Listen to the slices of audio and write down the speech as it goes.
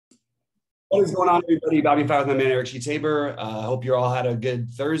What is going on, everybody? BobbyFi with my man Eric Tabor. Hope you all had a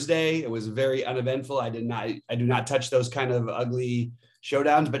good Thursday. It was very uneventful. I do not touch those kind of ugly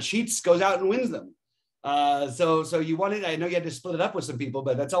showdowns, but Sheets goes out and wins them. So you wanted. I know you had to split it up with some people,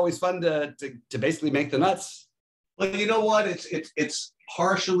 but that's always fun to basically make the nuts. Well, you know what? It's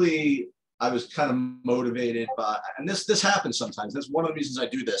partially I was kind of motivated by, and this happens sometimes. That's one of the reasons I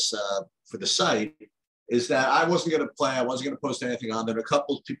do this for the site, is that I wasn't going to play. I wasn't going to post anything on there. A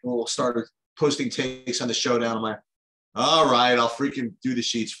couple of people started posting takes on the showdown. I'm like, all right, I'll freaking do the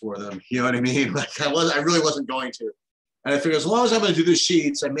sheets for them. You know what I mean? Like I really wasn't going to. And I figured as long as I'm going to do the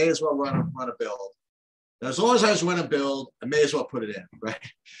sheets, I may as well run a build. And as long as I was running a build, I may as well put it in, right?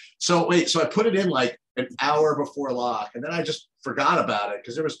 So I put it in like an hour before lock, and then I just forgot about it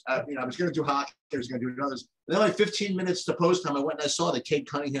because there was, I was going to do hockey, I was going to do others. And then like 15 minutes to post time, I went and I saw that Cade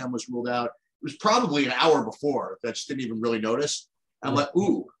Cunningham was ruled out. It was probably an hour before. I just didn't even really notice. I'm like,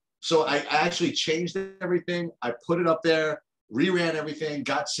 ooh. So I actually changed everything. I put it up there, reran everything,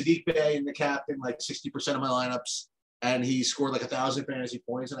 got Sadiq Bey in the captain, like 60% of my lineups, and he scored like 1,000 fantasy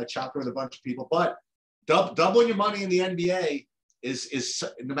points, and I chopped with a bunch of people. But doubling your money in the NBA is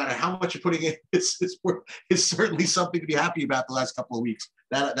no matter how much you're putting in, it's certainly something to be happy about the last couple of weeks.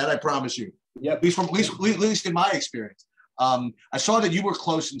 That I promise you. Yep. At least in my experience. I saw that you were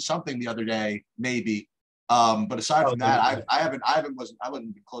close in something the other day, maybe. But aside from that, I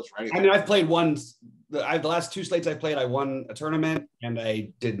wasn't close for anything. I mean, I've played one. The last two slates I played, I won a tournament and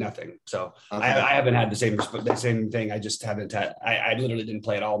I did nothing. So okay. I haven't had the same thing. I just haven't had. I literally didn't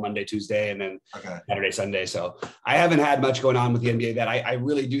play at all Monday, Tuesday, and then Saturday, Sunday. So I haven't had much going on with the NBA. That I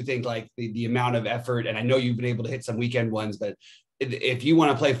really do think like the amount of effort, and I know you've been able to hit some weekend ones, but if you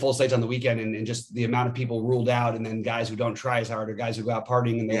want to play full slates on the weekend and just the amount of people ruled out, and then guys who don't try as hard or guys who go out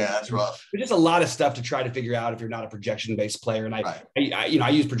partying, and that's rough. There's just a lot of stuff to try to figure out if you're not a projection based player. And I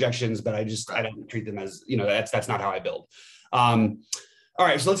use projections, but I don't treat them as, that's not how I build. All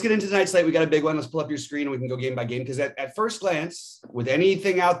right, so let's get into tonight's slate. We got a big one. Let's pull up your screen and we can go game by game. Because at first glance, with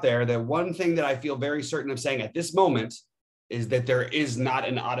anything out there, the one thing that I feel very certain of saying at this moment is that there is not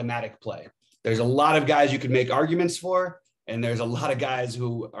an automatic play. There's a lot of guys you could make arguments for, and there's a lot of guys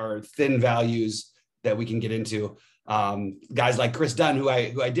who are thin values that we can get into. Guys like Chris Dunn, who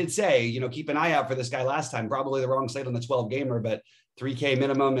I did say, keep an eye out for this guy last time, probably the wrong slate on the 12 gamer, but 3K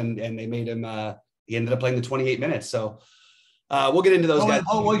minimum. And they made him, he ended up playing the 28 minutes. So we'll get into those guys.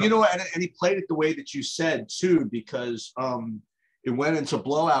 And he played it the way that you said too, because it went into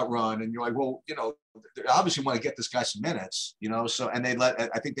blowout run, and you're like, well, they obviously want to get this guy some minutes, so, and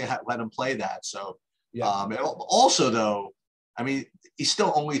I think they let him play that. So, yeah. Also though, I mean, he's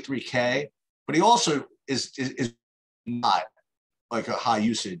still only 3K, but he also is not like a high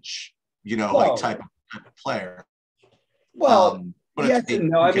usage, type of player. Well, but yes and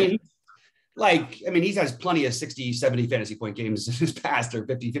no. I mean, he has plenty of 60, 70 fantasy point games in his past, or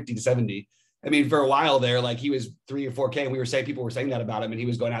 50 to 70. I mean, for a while there, like he was 3 or 4K, and people were saying that about him, and he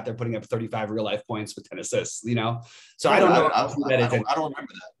was going out there putting up 35 real life points with 10 assists, So I don't know. I don't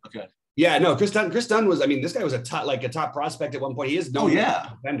remember that. Okay. Yeah, no, Chris Dunn was, this guy was a top prospect at one point. He is no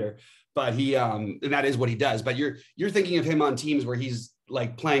defender, but he, and that is what he does. But you're thinking of him on teams where he's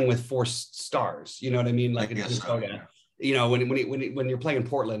like playing with 4 stars. You know what I mean? Like, when you're playing in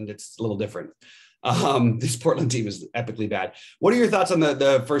Portland, it's a little different. This Portland team is epically bad. What are your thoughts on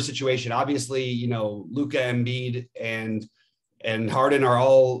the first situation? Obviously, Luka, Embiid, and Harden are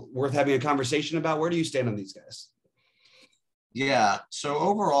all worth having a conversation about. Where do you stand on these guys? Yeah. So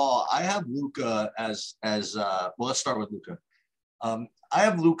overall, I have Luka as well. Let's start with Luka. I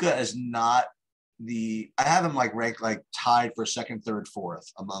have Luka as I have him like ranked like tied for second, third, fourth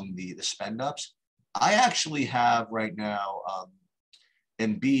among the spend ups. I actually have right now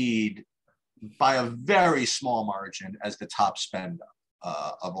Embiid by a very small margin as the top spend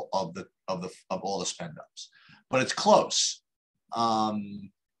up of all the spend ups, but it's close.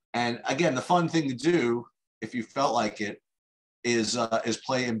 And again, the fun thing to do if you felt like it is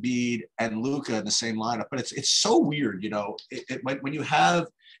play Embiid and Luka in the same lineup. But it's so weird, when you have,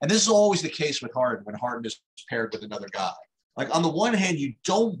 and this is always the case with Harden, when Harden is paired with another guy. Like on the one hand, you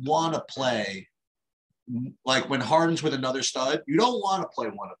don't want to play, like when Harden's with another stud, you don't want to play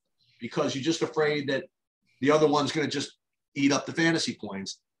one of them because you're just afraid that the other one's going to just eat up the fantasy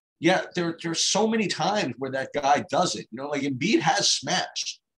points. Yeah, there's so many times where that guy does it. Like Embiid has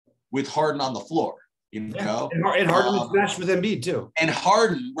smashed with Harden on the floor. And Harden has smashed with Embiid too. And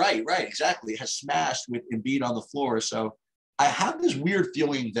Harden, right, exactly, has smashed with Embiid on the floor. So I have this weird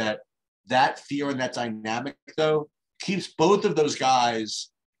feeling that fear and that dynamic, though, keeps both of those guys'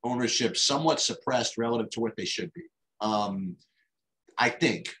 ownership somewhat suppressed relative to what they should be. I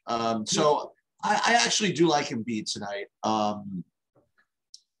think. So I actually do like Embiid tonight.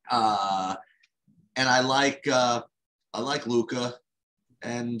 And I like Luka,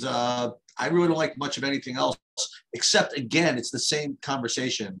 and I really don't like much of anything else, except, again, it's the same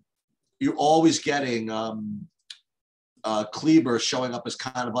conversation. You're always getting Kleber showing up as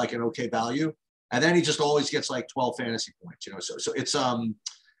kind of like an okay value, and then he just always gets like 12 fantasy points, you know. So it's and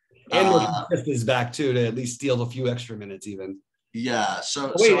Chris is back too to at least steal a few extra minutes even. Yeah.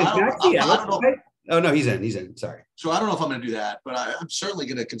 So wait, so I don't know. Oh no, he's in. Sorry. So I don't know if I'm going to do that, but I'm certainly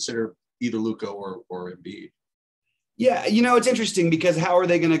going to consider either Luka or Embiid. Yeah, you know, it's interesting because how are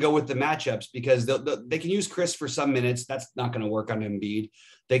they going to go with the matchups? Because they can use Chris for some minutes. That's not going to work on Embiid.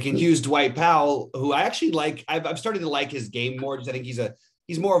 They can use Dwight Powell, who I actually like. I've started to like his game more. Just I think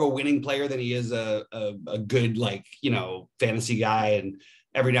he's more of a winning player than he is a good, like, you know, fantasy guy. And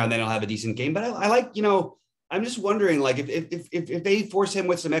every now and then he'll have a decent game. But I like, you know, I'm just wondering, like, if they force him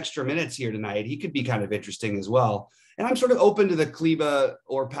with some extra minutes here tonight, he could be kind of interesting as well. And I'm sort of open to the Kleba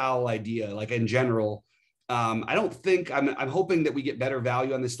or Powell idea, like in general. I don't think I'm hoping that we get better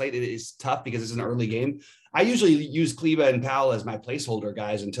value on this slate. It is tough because it's an early game. I usually use Kleba and Powell as my placeholder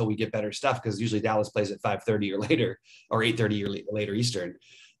guys until we get better stuff, because usually Dallas plays at 5:30 or later, or 8:30 or later Eastern.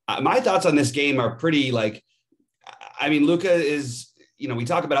 My thoughts on this game are pretty, like, I mean, Luka is, you know, we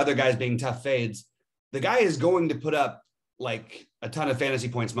talk about other guys being tough fades. The guy is going to put up like a ton of fantasy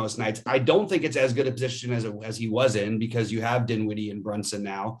points most nights. I don't think it's as good a position as he was in, because you have Dinwiddie and Brunson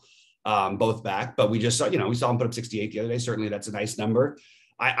now. Both back, but we just saw, you know, we saw him put up 68 the other day. Certainly that's a nice number.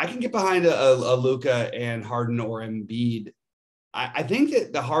 I can get behind a Luka and Harden or Embiid. I think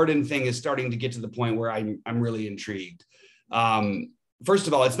that the Harden thing is starting to get to the point where I'm really intrigued. First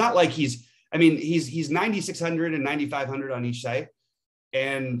of all, it's not like he's 9,600 and 9,500 on each site.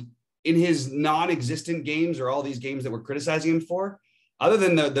 And in his non-existent games, or all these games that we're criticizing him for, other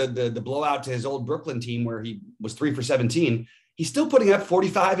than the blowout to his old Brooklyn team where he was 3 for 17, he's still putting up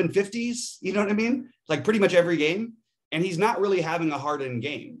 45 and 50s. You know what I mean? Like pretty much every game. And he's not really having a Harden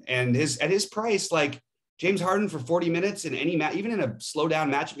game. And at his price, like James Harden for 40 minutes in any match, even in a slow down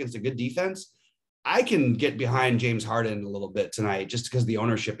match against a good defense, I can get behind James Harden a little bit tonight, just because the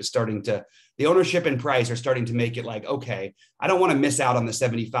ownership and price are starting to make it like, okay, I don't want to miss out on the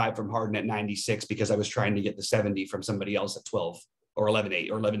 75 from Harden at 96 because I was trying to get the 70 from somebody else at 12 or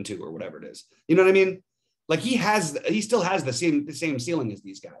 11.8 or 11.2 or whatever it is. You know what I mean? Like he still has the same ceiling as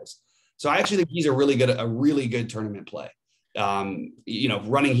these guys. So I actually think he's a really good tournament play. You know,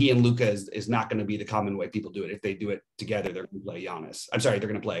 running he and Luka is not going to be the common way people do it. If they do it together, they're going to play Giannis. I'm sorry, they're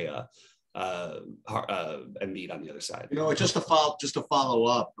going to play Embiid on the other side. You know, just to follow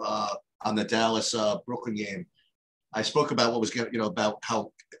up on the Dallas Brooklyn game, I spoke about what was going, you know, about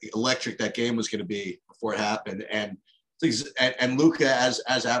how electric that game was going to be before it happened, and Luka,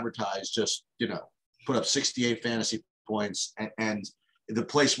 as advertised, just, you know, put up 68 fantasy points, and the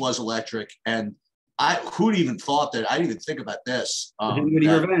place was electric. And who'd even thought that? I didn't even think about this. Dinwiddie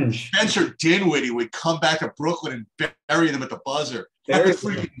revenge. Spencer Dinwiddie would come back to Brooklyn and bury them at the buzzer. That was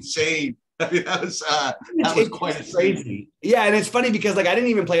freaking insane. I mean, that was quite crazy. Yeah, and it's funny because, like, I didn't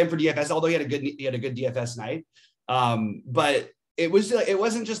even play him for DFS, although he had a good DFS night. But it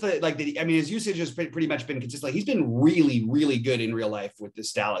wasn't just his usage has pretty much been consistent. Like, he's been really, really good in real life with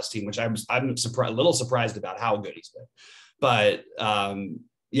this Dallas team, which I'm a little surprised about how good he's been. But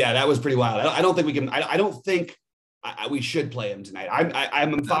yeah, that was pretty wild. I don't think we can. I don't think we should play him tonight.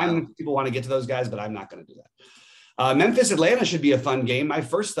 I'm fine if people want to get to those guys, but I'm not going to do that. Memphis Atlanta should be a fun game. My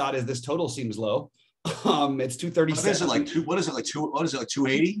first thought is this total seems low. It's 237. What is it like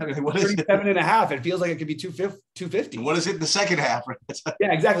 280? I mean, what is 37.5. It feels like it could be 250. What is it in the second half?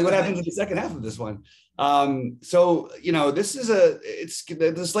 Yeah, exactly. What happens in the second half of this one? So, you know, this is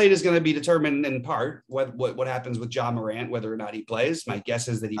the slate is going to be determined in part what happens with Ja Morant, whether or not he plays. My guess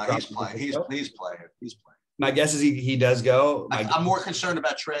is that he's playing. He's playing. My guess is he does go. I'm more concerned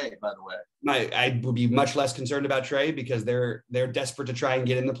about Trey, by the way. I would be much less concerned about Trey because they're desperate to try and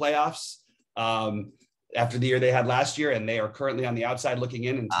get in the playoffs. After the year they had last year, and they are currently on the outside looking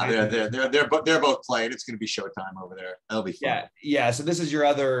in. And they're both playing. It's going to be showtime over there. That'll be fun. Yeah. So this is your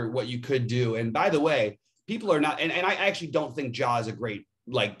other what you could do. And by the way, people are not, and I actually don't think Ja is a great,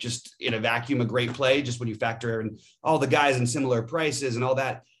 like, just in a vacuum, a great play. Just when you factor in all the guys in similar prices and all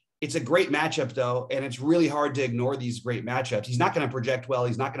that, it's a great matchup though, and it's really hard to ignore these great matchups. He's not going to project well.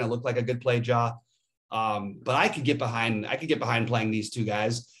 He's not going to look like a good play, Ja. But I could get behind playing these two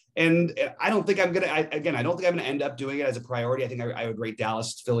guys. And I don't think I'm going to end up doing it as a priority. I think I would rate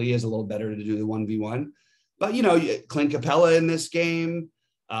Dallas Philly as a little better to do the 1v1, but, you know, Clint Capella in this game.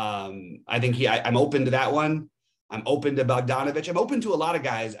 I think I'm open to that one. I'm open to Bogdanovich. I'm open to a lot of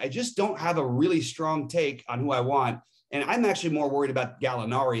guys. I just don't have a really strong take on who I want. And I'm actually more worried about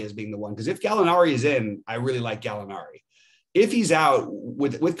Gallinari as being the one, because if Gallinari is in, I really like Gallinari. If he's out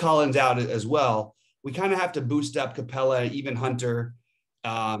with Collins out as well, we kind of have to boost up Capella, even Hunter,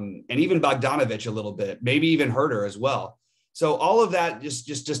 and even Bogdanovich a little bit, maybe even Herter as well. So all of that,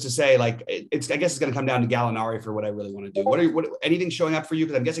 just to say, like, I guess it's going to come down to Gallinari for what I really want to do. What anything showing up for you?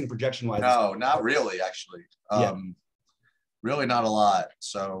 Because I'm guessing projection wise. No, not really, actually. Really not a lot.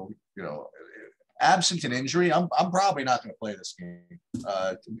 So, absent an injury, I'm probably not going to play this game.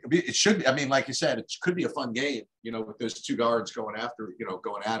 It should be, I mean, like you said, it could be a fun game, with those two guards going at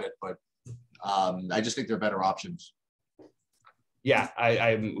it. But I just think they're better options. Yeah,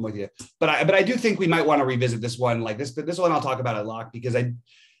 I'm with you, but I do think we might want to revisit this one. Like this one, I'll talk about at lock, because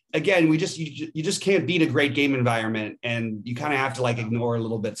you just can't beat a great game environment, and you kind of have to like ignore a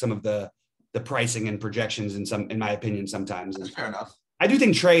little bit some of the pricing and projections in my opinion, sometimes. That's fair enough. I do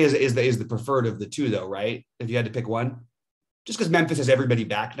think Trey is the preferred of the two, though, right? If you had to pick one, just because Memphis has everybody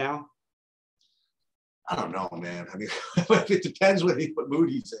back now. I don't know, man. I mean, it depends what mood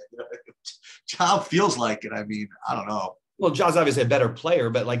he's in. Child feels like it. I mean, I don't know. Well, Ja's obviously a better player,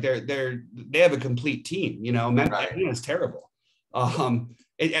 but like they have a complete team. Memphis right. is terrible.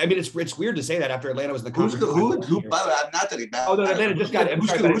 It's weird to say that after Atlanta was the conference. Who? By the way, not that he matters. Oh no, Atlanta just got.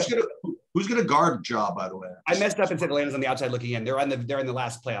 Who's going to guard Ja, by the way? I messed up and said Atlanta's on the outside looking in. They're in the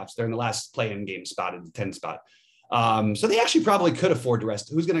last playoffs. They're in the last play-in game spot, in the 10 spot. So they actually probably could afford to rest.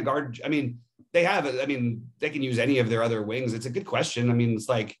 Who's going to guard? I mean, they can use any of their other wings. It's a good question. I mean, it's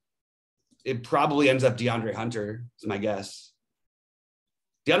like, it probably ends up DeAndre Hunter is my guess.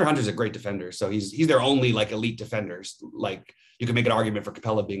 DeAndre Hunter's a great defender. So he's their only like elite defenders. Like, you can make an argument for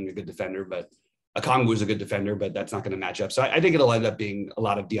Capella being a good defender, but Okongwu's a good defender, but that's not going to match up. So I think it'll end up being a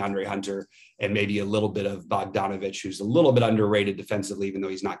lot of DeAndre Hunter and maybe a little bit of Bogdanovich, who's a little bit underrated defensively, even though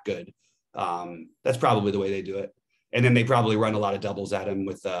he's not good. That's probably the way they do it. And then they probably run a lot of doubles at him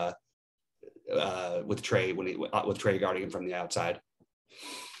with Trey with Trey guarding him from the outside.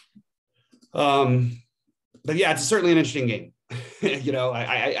 But yeah, it's certainly an interesting game.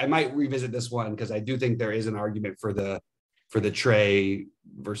 I might revisit this one because I do think there is an argument for the Trey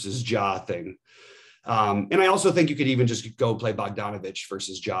versus Ja thing. And I also think you could even just go play Bogdanovich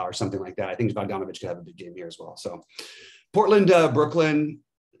versus Ja or something like that. I think Bogdanovich could have a big game here as well. So Portland, Brooklyn,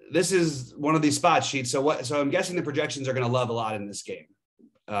 this is one of these spot sheets. So I'm guessing the projections are going to love a lot in this game.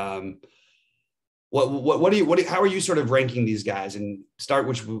 How are you sort of ranking these guys, and start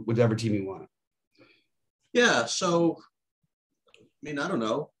whichever team you want? Yeah. So, I mean, I don't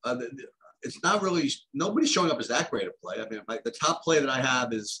know. It's not really, nobody's showing up as that great a play. I mean, the top play that I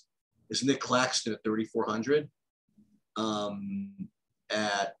have is Nick Claxton at 3,400.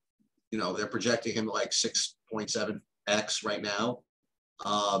 They're projecting him like 6.7x right now.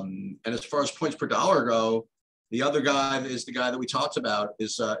 And as far as points per dollar go, the other guy is the guy that we talked about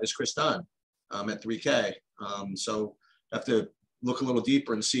is Chris Dunn at 3K. So I have to look a little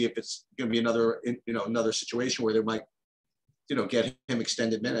deeper and see if it's going to be another situation where they might, get him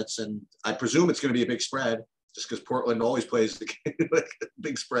extended minutes. And I presume it's going to be a big spread, just because Portland always plays the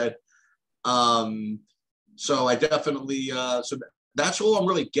big spread. So I definitely, so that's all I'm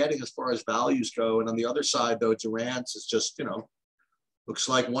really getting as far as values go. And on the other side, though, Durant is just, looks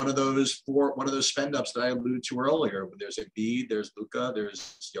like one of those spend ups that I alluded to earlier. There's Embiid, there's Luka,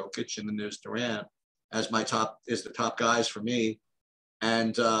 there's Jokic, and then there's Durant as the top guys for me.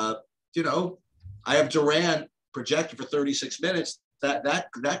 And, I have Durant projected for 36 minutes. That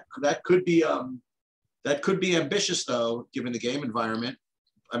could be ambitious, though, given the game environment.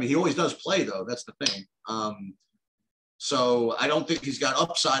 I mean, he always does play, though. That's the thing. So I don't think he's got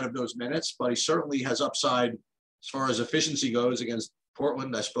upside of those minutes, but he certainly has upside as far as efficiency goes against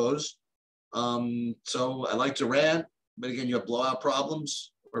Portland, I suppose. So I like Durant, but again, you have blowout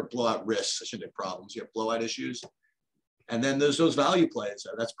problems or blowout risks. I shouldn't have problems. You have blowout issues. And then there's those value plays.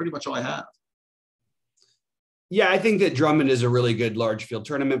 That's pretty much all I have. Yeah, I think that Drummond is a really good large field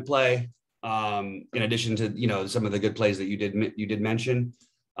tournament play. In addition to, some of the good plays that you did mention.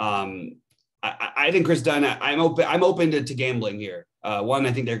 I think Chris Dunn, I'm open to gambling here. One,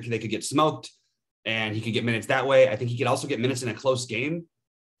 I think they could get smoked and he could get minutes that way. I think he could also get minutes in a close game.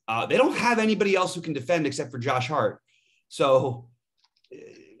 They don't have anybody else who can defend except for Josh Hart. So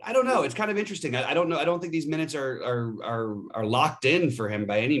I don't know. It's kind of interesting. I don't know. I don't think these minutes are locked in for him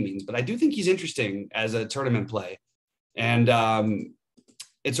by any means, but I do think he's interesting as a tournament play. And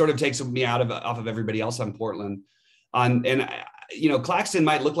it sort of takes me off of everybody else on Portland. Claxton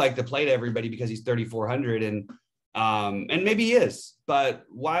might look like the play to everybody because he's 3,400. And And maybe he is, but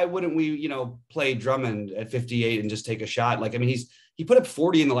why wouldn't we, play Drummond at 58 and just take a shot? Like, I mean, he put up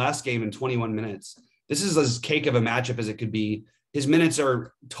 40 in the last game in 21 minutes. This is as cake of a matchup as it could be. His minutes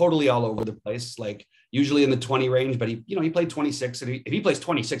are totally all over the place, like usually in the 20 range, but he played 26. And if he plays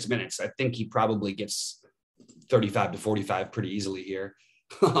 26 minutes, I think he probably gets 35 to 45 pretty easily here.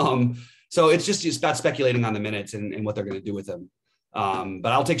 So it's about speculating on the minutes and what they're going to do with him.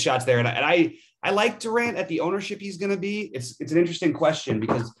 But I'll take shots there. And I like Durant at the ownership he's going to be. It's an interesting question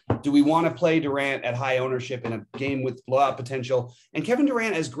because do we want to play Durant at high ownership in a game with blowout potential? And Kevin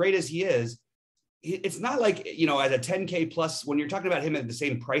Durant, as great as he is, it's not like, at a 10K plus, when you're talking about him at the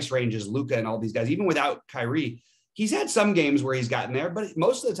same price range as Luka and all these guys, even without Kyrie, he's had some games where he's gotten there, but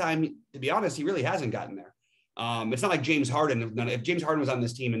most of the time, to be honest, he really hasn't gotten there. It's not like James Harden. If James Harden was on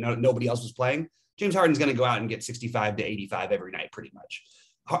this team and nobody else was playing, James Harden's going to go out and get 65 to 85 every night, pretty much.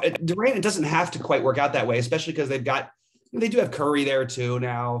 Durant, it doesn't have to quite work out that way, especially because they do have Curry there too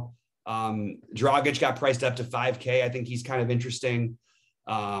now. Dragic got priced up to 5K. I think he's kind of interesting.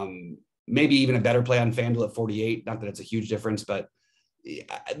 Maybe even a better play on FanDuel at 48. Not that it's a huge difference, but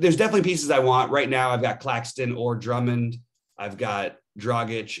there's definitely pieces I want. Right now, I've got Claxton or Drummond. I've got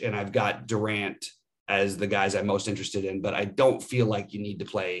Dragic and I've got Durant as the guys I'm most interested in, but I don't feel like you need to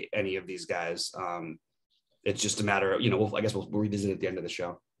play any of these guys. It's just a matter of, I guess we'll revisit at the end of the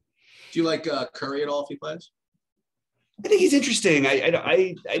show. Do you like Curry at all if he plays? I think he's interesting.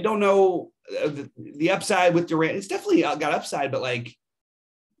 I don't know the upside with Durant. It's definitely got upside, but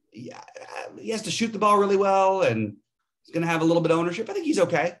he has to shoot the ball really well and he's going to have a little bit of ownership. I think he's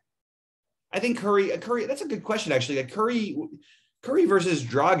okay. I think Curry, that's a good question, actually. Like Curry versus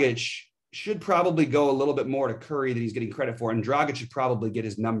Dragic should probably go a little bit more to Curry than he's getting credit for. And Dragic should probably get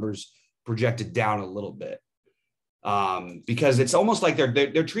his numbers projected down a little bit. Because it's almost like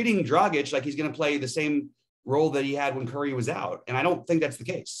they're treating Dragic like he's going to play the same role that he had when Curry was out. And I don't think that's the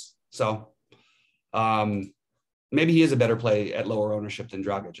case. So maybe he is a better play at lower ownership than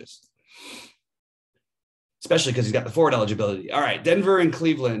Dragic is, especially because he's got the forward eligibility. All right, Denver and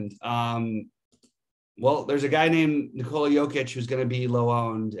Cleveland. Well, there's a guy named Nikola Jokic who's going to be low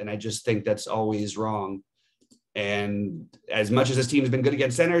owned, and I just think that's always wrong. And as much as this team has been good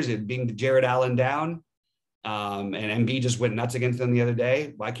against centers, it being Jared Allen down, and Embiid just went nuts against them the other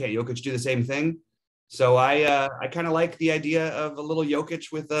day. Why can't Jokic do the same thing? So I kind of like the idea of a little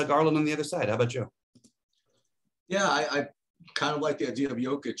Jokic with Garland on the other side. How about you? Yeah, I kind of like the idea of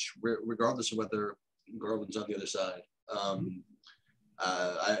Jokic, regardless of whether Garland's on the other side.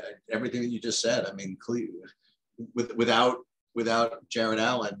 Everything that you just said. I mean, without Jared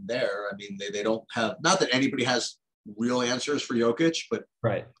Allen there, I mean, they don't have. Not that anybody has real answers for Jokic, but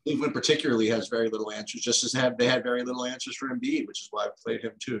right. Cleveland particularly has very little answers. Just as they had very little answers for Embiid, which is why I played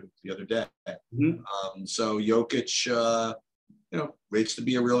him too the other day. Mm-hmm. So Jokic, rates to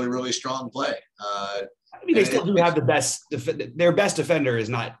be a really, really strong play. I mean, they still do have the best. Their best defender is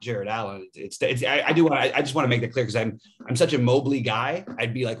not Jared Allen. I just want to make that clear because I'm such a Mobley guy.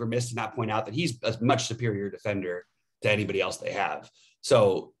 I'd be remiss to not point out that he's a much superior defender to anybody else they have.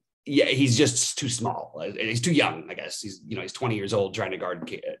 So yeah, he's just too small. He's too young, I guess. He's 20 years old trying to guard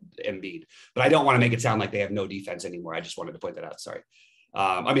Embiid. But I don't want to make it sound like they have no defense anymore. I just wanted to point that out. Sorry.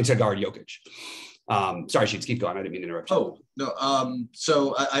 To guard Jokic. Sorry, Sheets, keep going. I didn't mean to interrupt you. Oh, no.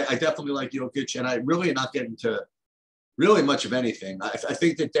 So I definitely like Jokic, and I really am not getting to really much of anything. I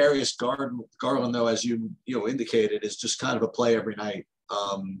think that Darius Garland, though, as you indicated, is just kind of a play every night.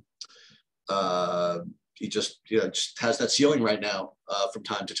 He just has that ceiling right now from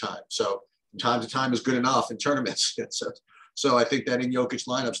time to time. So from time to time is good enough in tournaments. So I think that in Jokic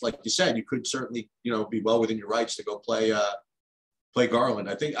lineups, like you said, you could certainly be well within your rights to go play Garland.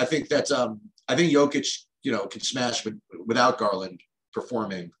 I think Jokic can smash without Garland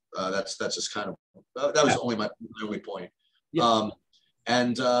performing. That's just kind of that was only my only point. Yeah.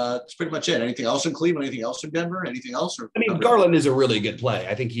 It's pretty much it. Anything else in Cleveland? Anything else in Denver? Anything else? Garland is a really good play.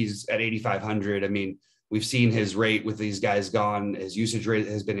 I think he's at 8,500. I mean, we've seen his rate with these guys gone. His usage rate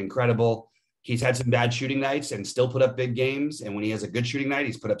has been incredible. He's had some bad shooting nights and still put up big games. And when he has a good shooting night,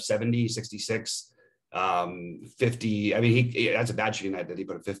 he's put up 70, 66, 50. I mean, that's a bad shooting night that he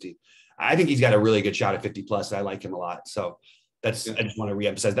put up 50. I think he's got a really good shot at 50 plus. I like him a lot. So I just want to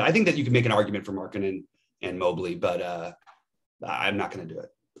reemphasize that. I think that you can make an argument for Markkanen and Mobley, but I'm not going to do it.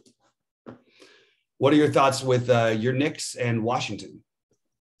 What are your thoughts with your Knicks and Washington?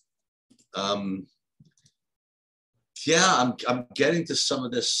 I'm getting to some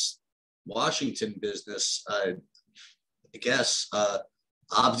of this Washington business. I guess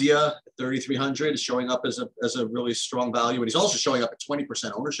Avdia 3,300 is showing up as a really strong value, and he's also showing up at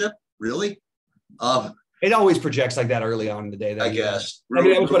 20% ownership. Really, It always projects like that early on in the day. I guess. I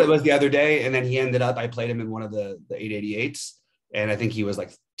mean, that was what it was the other day. And then he ended up, I played him in one of the 888s. And I think he was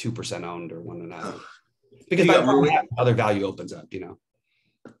like 2% owned or 1.5. Because by other value opens up, you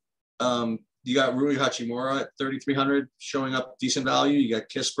know. You got Rui Hachimura at 3,300 showing up decent value. You got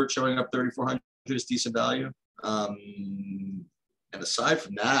Kispert showing up 3,400 is decent value. And aside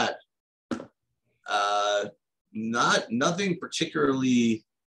from that, nothing particularly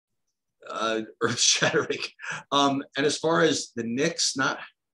earth-shattering. And as far as the Knicks, not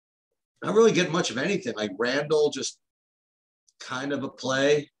really getting much of anything. Like Randall, just kind of a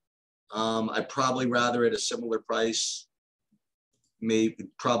play. I'd probably rather at a similar price, maybe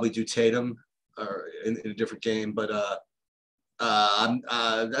probably do Tatum or in a different game. But I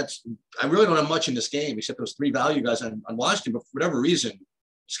really don't have much in this game except those 3 value guys on Washington. But for whatever reason,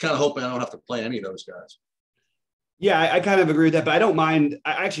 just kind of hoping I don't have to play any of those guys. Yeah, I kind of agree with that, but I don't mind.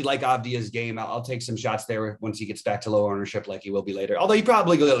 I actually like Avdia's game. I'll take some shots there once he gets back to low ownership, like he will be later. Although he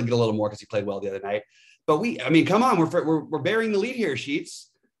probably get a little more because he played well the other night. But I mean, come on, we're bearing the lead here,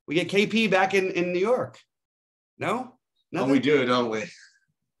 Sheets. We get KP back in New York. No, nothing? Oh, we do, don't we?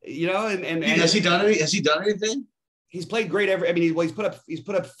 You know, and has he done anything? He's played great he's put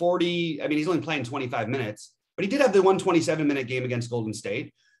up 40. I mean, he's only playing 25 minutes, but he did have the 127-minute game against Golden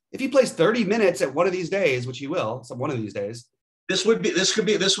State. If he plays 30 minutes at one of these days, which he will, one of these days, this would be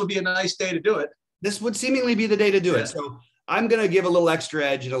a nice day to do it. This would seemingly be the day to do it. So I'm going to give a little extra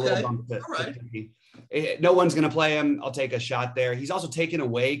edge and a little bump to right. No one's going to play him. I'll take a shot there. He's also taken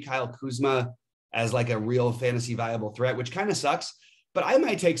away Kyle Kuzma as like a real fantasy viable threat, which kind of sucks. But I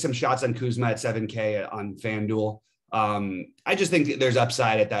might take some shots on Kuzma at 7K on FanDuel. I just think there's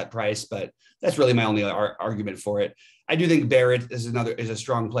upside at that price, but that's really my only argument for it. I do think Barrett is a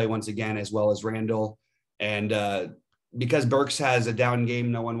strong play once again, as well as Randall. And because Burks has a down game,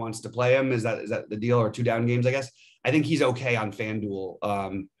 no one wants to play him. Is that the deal, or 2 down games, I guess? I think he's okay on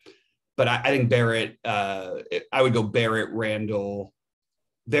FanDuel. But I think Barrett, I would go Barrett, Randall,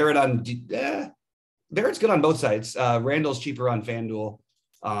 Barrett on, Barrett's good on both sides. Randall's cheaper on FanDuel.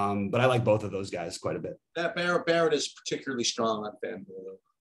 But I like both of those guys quite a bit. That Barrett is particularly strong on FanDuel.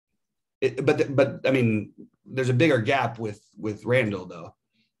 But I mean, there's a bigger gap with Randall though.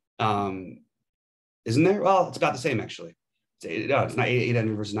 Isn't there? Well, it's about the same actually. It's not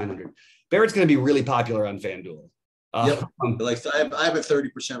 800 versus 900. Barrett's going to be really popular on FanDuel. Yep. I have a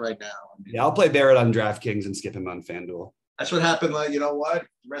 30% right now. Yeah, I'll play Barrett on DraftKings and skip him on FanDuel. That's what happened. Like, you know what?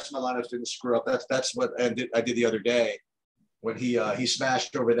 The rest of my lineups didn't screw up. That's what I did the other day when he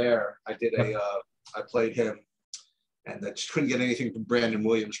smashed over there. I played him. And I just couldn't get anything from Brandon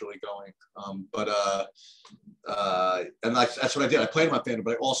Williams really going. And that's what I did. I played him on FanDuel,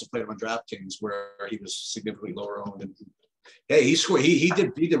 but I also played him on DraftKings where he was significantly lower owned. And hey, he scored. He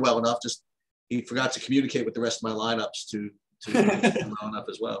did well enough. Just he forgot to communicate with the rest of my lineups to well enough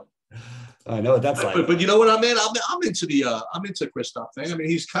as well. I know what that's like. But you know what I'm in? I'm into the Kristaps thing. I mean,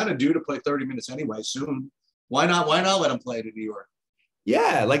 he's kind of due to play 30 minutes anyway soon. Why not let him play it in New York?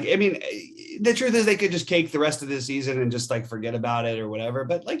 Yeah, like, I mean, the truth is they could just cake the rest of the season and just like forget about it or whatever.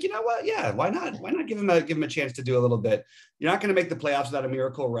 But like, you know what? Yeah, why not? Why not give him a chance to do a little bit? You're not going to make the playoffs without a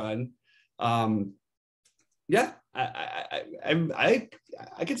miracle run. Yeah, I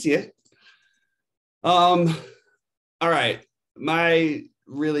could see it. All right, my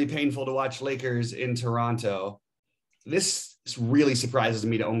really painful to watch Lakers in Toronto. This really surprises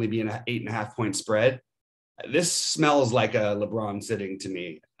me to only be an 8.5 point spread. This smells like a LeBron sitting to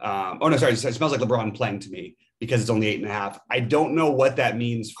me. It smells like LeBron playing to me because it's only 8.5. I don't know what that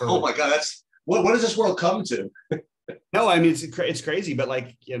means for. Oh my God, that's what does this world come to? No, I mean it's crazy, but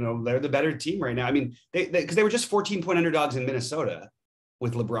like, you know, they're the better team right now. I mean, because they were just 14-point underdogs in Minnesota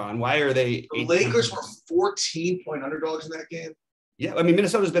with LeBron. Why are they? The Lakers were 14-point underdogs in that game. Yeah, I mean,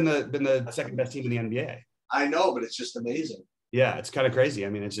 Minnesota's been the second best team in the NBA. I know, but it's just amazing. Yeah, it's kind of crazy. I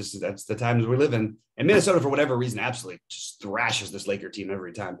mean, it's just that's the times we live in. And Minnesota, for whatever reason, absolutely just thrashes this Laker team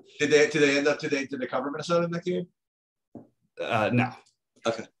every time. Did they cover Minnesota in that game? No.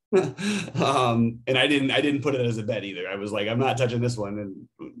 Okay. And I didn't put it as a bet either. I was like, I'm not touching this one.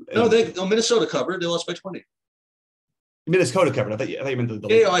 And Minnesota covered. They lost by 20. Minnesota covered. I thought you meant the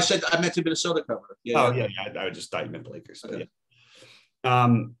Lakers. Yeah, I meant to Minnesota cover. Yeah. Yeah. I just thought you meant the Lakers. Okay.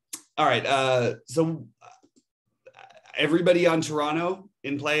 Yeah. All right. So everybody on Toronto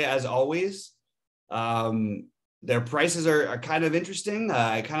in play as always. Their prices are kind of interesting.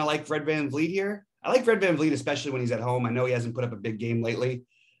 I kind of like Fred VanVleet here. I like Fred VanVleet, especially when he's at home. I know he hasn't put up a big game lately,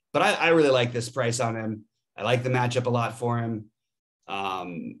 but I really like this price on him. I like the matchup a lot for him.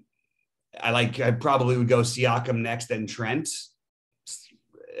 I probably would go Siakam next, then Trent.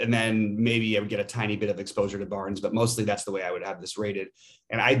 and then maybe I would get a tiny bit of exposure to Barnes, but mostly that's the way I would have this rated.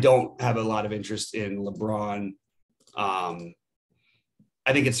 And I don't have a lot of interest in LeBron.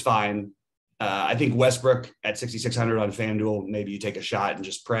 I think it's fine. I think Westbrook at 6,600 on FanDuel, maybe you take a shot and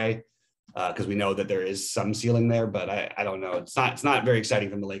just pray, because we know that there is some ceiling there, but I don't know. It's not very exciting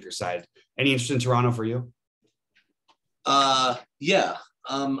from the Lakers side. Any interest in Toronto for you? Yeah.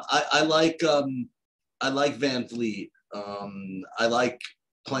 I like Van Vliet. I like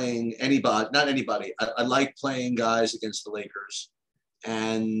playing not anybody. I like playing guys against the Lakers.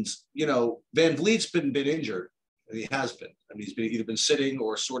 And, Van Vliet's been injured. He has been. I mean, he's either been sitting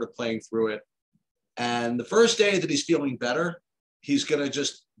or sort of playing through it. And the first day that he's feeling better, he's going to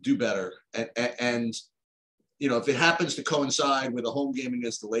just do better. And if it happens to coincide with a home game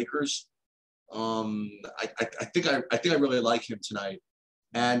against the Lakers, I think I really like him tonight.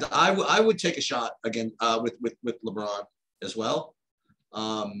 And I would take a shot again with LeBron as well.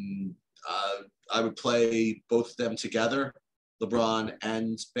 I would play both of them together, LeBron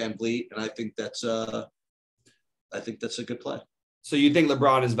and Van Vliet, and I think that's a good play. So you think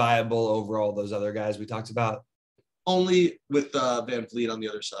LeBron is viable over all those other guys we talked about? Only with Van Vliet on the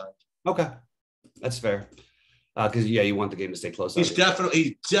other side. Okay, that's fair. Because you want the game to stay close.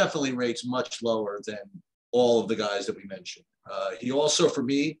 He definitely rates much lower than all of the guys that we mentioned. He also, for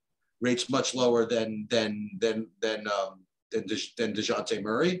me, rates much lower than DeJounte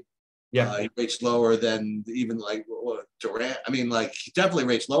Murray. Yeah, he rates lower than even like Durant. I mean, like he definitely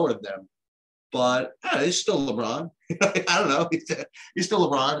rates lower than them. But he's still LeBron. I don't know. He's still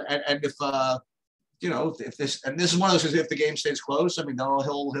LeBron. And if if this is one of those things, if the game stays close, I mean,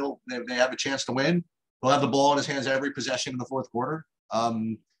 they have a chance to win. He'll have the ball in his hands every possession in the fourth quarter.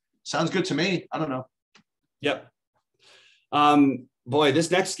 Sounds good to me. I don't know. Yep. Boy, this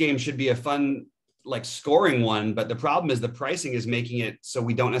next game should be a fun, scoring one, but the problem is the pricing is making it so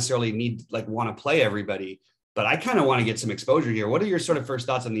we don't necessarily want to play everybody. But I kind of want to get some exposure here. What are your sort of first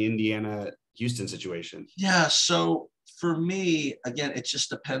thoughts on the Indiana-Houston situation? Yeah, so for me, again, it just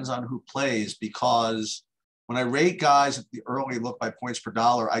depends on who plays, because when I rate guys at the early look by points per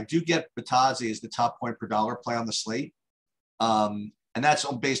dollar, I do get Batazzi as the top point per dollar play on the slate. And that's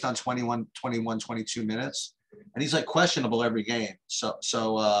based on 21, 22 minutes. And he's questionable every game.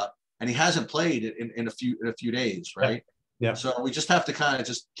 And he hasn't played in a few days, right? Yeah. So we just have to kind of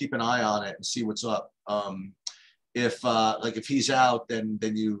just keep an eye on it and see what's up. If he's out, then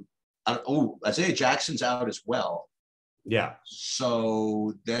Isaiah Jackson's out as well. Yeah.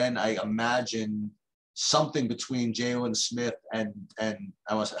 So then I imagine something between Jalen Smith and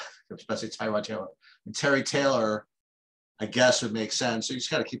I was about to say Tyrod Taylor and Terry Taylor, I guess would make sense. So you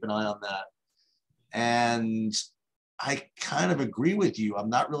just got to keep an eye on that. And I kind of agree with you. I'm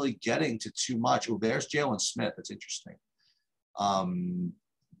not really getting to too much. Oh, there's Jalen Smith. That's interesting. On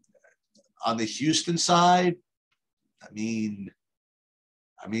the Houston side, I mean,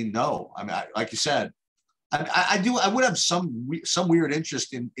 no. I mean, like you said, I would have some weird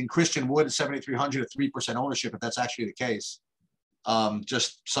interest in Christian Wood at 7,300 at 3% ownership if that's actually the case.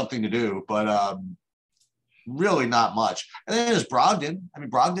 Just something to do, but really not much. And then there's Brogdon. I mean,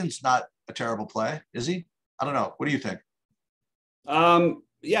 Brogdon's not a terrible play, is he? I don't know. What do you think?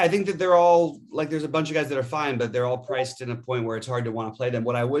 Yeah, I think that they're all there's a bunch of guys that are fine, but they're all priced in a point where it's hard to want to play them.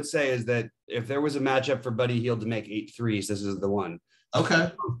 What I would say is that if there was a matchup for Buddy Hield to make 8 threes, this is the one.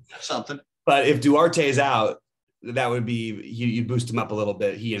 Okay, something. But if Duarte's out, that would be you'd boost him up a little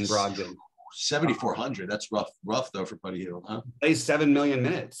bit. He and Brogdon. 7,400. That's rough though for Buddy Hield, huh? Plays 7 million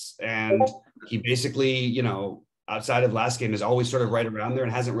minutes, and he basically, outside of last game, is always sort of right around there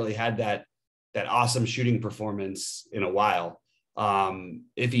and hasn't really had that awesome shooting performance in a while.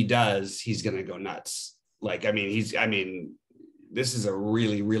 If he does, he's going to go nuts. This is a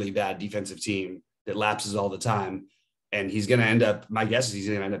really, really bad defensive team that lapses all the time. And he's going to end up, my guess is he's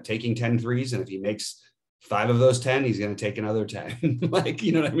going to end up taking 10 threes. And if he makes 5 of those 10, he's going to take another 10. You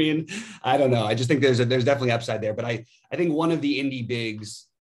know what I mean? I don't know. I just think there's definitely upside there, but I think one of the indie bigs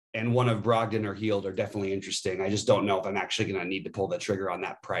and one of Brogdon or Hield are definitely interesting. I just don't know if I'm actually going to need to pull the trigger on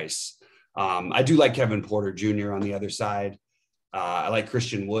that price. I do like Kevin Porter Jr. on the other side. I like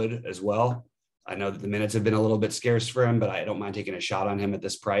Christian Wood as well. I know that the minutes have been a little bit scarce for him, but I don't mind taking a shot on him at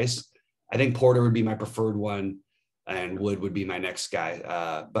this price. I think Porter would be my preferred one, and Wood would be my next guy.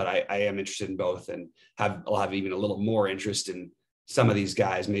 But I am interested in both, and I'll have even a little more interest in some of these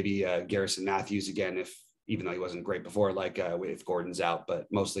guys. Maybe Garrison Matthews again, even though he wasn't great before, if Gordon's out. But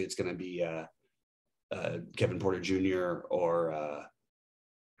mostly it's going to be Kevin Porter Jr. or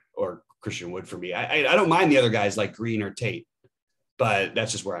Christian Wood for me. I don't mind the other guys like Green or Tate. But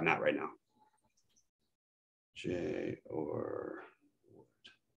that's just where I'm at right now. Jay or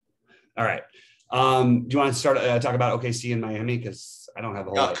All right. Do you want to start talk about OKC and Miami? Because I don't have a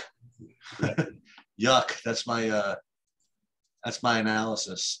whole lot. Yuck. That's my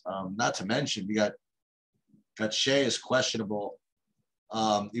analysis. Not to mention we got Shea is questionable.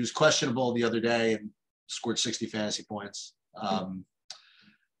 He was questionable the other day and scored 60 fantasy points.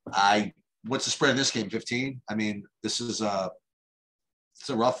 What's the spread in this game? 15. I mean, it's a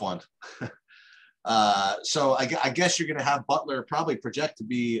rough one. So I guess you're going to have Butler probably project to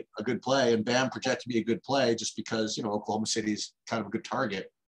be a good play and Bam project to be a good play just because, Oklahoma City's kind of a good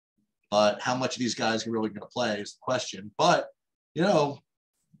target. But how much of these guys are really going to play is the question. But, you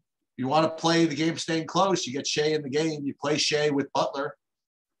want to play the game staying close. You get Shea in the game. You play Shea with Butler.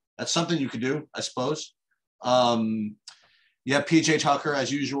 That's something you could do, I suppose. You have PJ Tucker,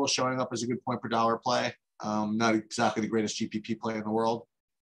 as usual, showing up as a good point per dollar play. Not exactly the greatest GPP play in the world.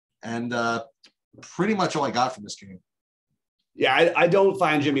 And pretty much all I got from this game. Yeah, I don't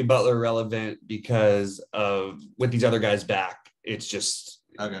find Jimmy Butler relevant because with these other guys back, it's just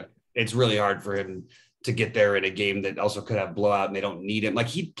okay. It's really hard for him to get there in a game that also could have blowout and they don't need him. Like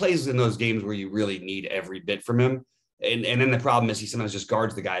he plays in those games where you really need every bit from him. And then the problem is he sometimes just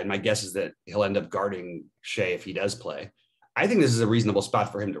guards the guy. And my guess is that he'll end up guarding Shea if he does play. I think this is a reasonable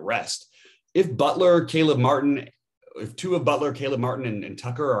spot for him to rest. If two of Butler, Caleb Martin, and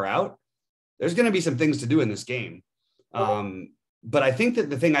Tucker are out, there's going to be some things to do in this game. But I think that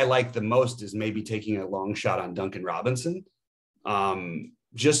the thing I like the most is maybe taking a long shot on Duncan Robinson.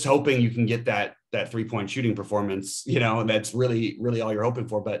 Just hoping you can get that 3-point shooting performance, that's really, really all you're hoping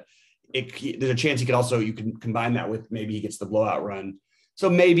for. But there's a chance you can combine that with maybe he gets the blowout run. So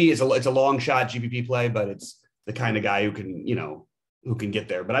maybe it's a long shot GPP play, but it's the kind of guy who can get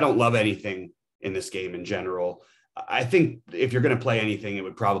there. But I don't love anything in this game in general. I think if you're going to play anything, it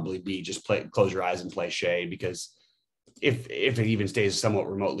would probably be just close your eyes and play Shea, because if it even stays somewhat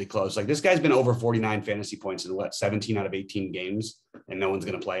remotely close, like this guy's been over 49 fantasy points in 17 out of 18 games, and no one's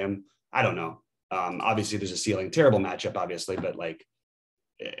going to play him. I don't know. Obviously there's a ceiling, terrible matchup, obviously, but like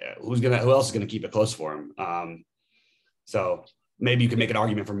who else is going to keep it close for him? So maybe you could make an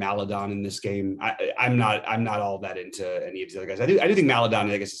argument for Maladon in this game. I'm not all that into any of these other guys. I do think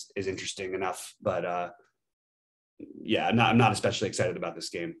Maladon, I guess, is interesting enough, but yeah, I'm not especially excited about this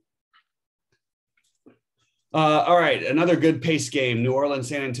game. All right, another good pace game, New Orleans,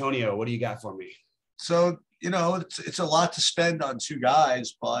 San Antonio. What do you got for me? So, it's a lot to spend on two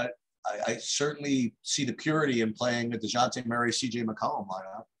guys, but I certainly see the purity in playing the DeJounte Murray, CJ McCollum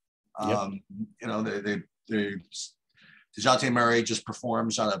lineup. Yep. DeJounte Murray just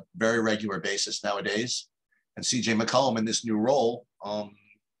performs on a very regular basis nowadays, and CJ McCollum in this new role,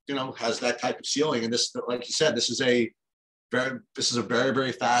 has that type of ceiling. And this, like you said, this is a very,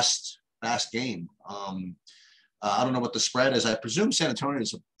 very fast game. I don't know what the spread is. I presume San Antonio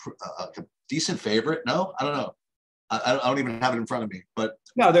is a decent favorite. No, I don't know. I don't even have it in front of me. But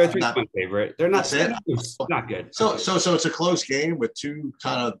no, they're a 3-point favorite. They're not. It's not good. So it's a close game with two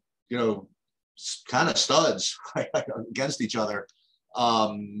kind of studs against each other.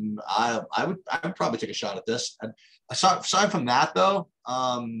 I would probably take a shot at this. And aside from that, though,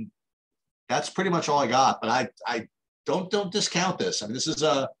 that's pretty much all I got. But I don't discount this. I mean,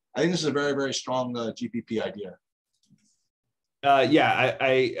 I think this is a very, very strong GPP idea. Yeah,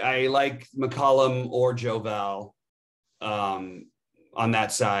 I like McCollum or Joe Val on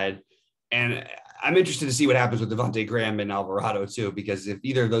that side. And I'm interested to see what happens with Devontae Graham and Alvarado too, because if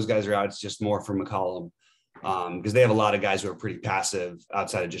either of those guys are out, it's just more for McCollum, because they have a lot of guys who are pretty passive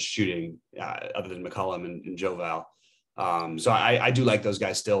outside of just shooting, other than McCollum and Joe Val. So I do like those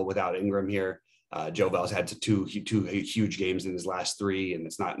guys still without Ingram here. Joe Val's had two huge games in his last 3, and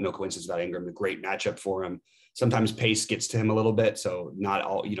it's no coincidence without Ingram. A great matchup for him. Sometimes pace gets to him a little bit, so not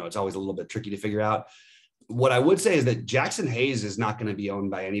all, it's always a little bit tricky to figure out. What I would say is that Jackson Hayes is not going to be owned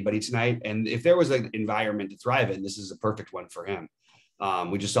by anybody tonight, and if there was an environment to thrive in, this is a perfect one for him.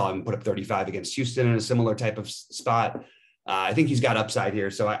 We just saw him put up 35 against Houston in a similar type of spot. I think he's got upside here,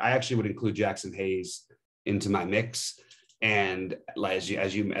 so I actually would include Jackson Hayes into my mix. And as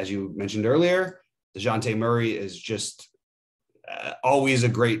you mentioned earlier, DeJounte Murray is just always a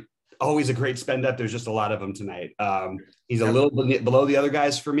great spend up. There's just a lot of them tonight. He's a little below the other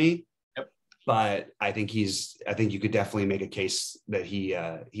guys for me, but I think you could definitely make a case that he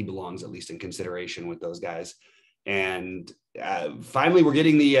belongs at least in consideration with those guys. And finally, we're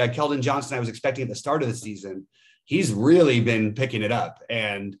getting the Keldon Johnson I was expecting at the start of the season. He's really been picking it up,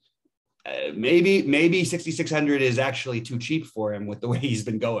 and maybe 6,600 is actually too cheap for him with the way he's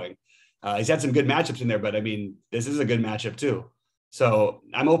been going. He's had some good matchups in there, but I mean, this is a good matchup too. So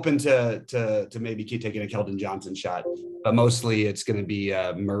I'm open to maybe keep taking a Keldon Johnson shot, but mostly it's going to be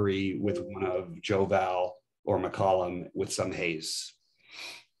Murray with one of Joe Val or McCollum with some Hayes.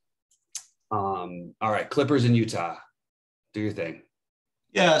 All right, Clippers in Utah. Do your thing.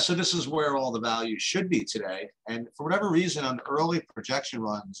 Yeah, so this is where all the value should be today. And for whatever reason, on the early projection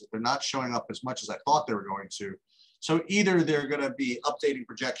runs, they're not showing up as much as I thought they were going to. So either they're going to be updating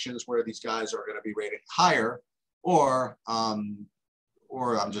projections where these guys are going to be rated higher, or I'm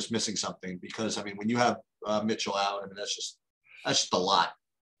just missing something, because I mean, when you have Mitchell out, I mean, that's just a lot.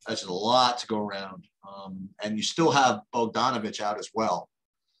 That's just a lot to go around. And you still have Bogdanovich out as well.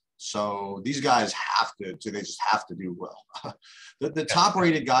 So these guys they just have to do well. The top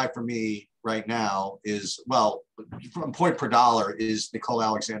rated guy for me right now is, well, from point per dollar, is Nicole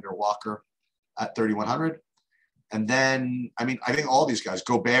Alexander Walker at 3,100. And then, I mean, I think all these guys,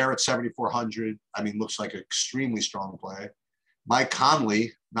 Gobert at 7,400, I mean, looks like an extremely strong play. Mike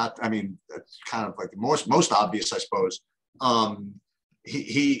Conley, that's kind of like the most obvious, I suppose.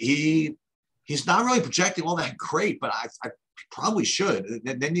 He's not really projecting all that great, but I probably should.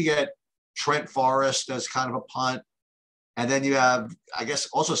 And then you get Trent Forrest as kind of a punt. And then you have, I guess,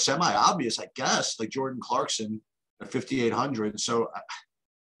 also semi-obvious, I guess, like Jordan Clarkson at 5,800. So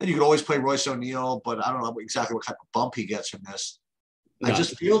then you could always play Royce O'Neal, but I don't know exactly what kind of bump he gets from this. No. I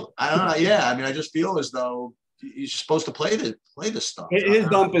just feel as though he's supposed to play this stuff. His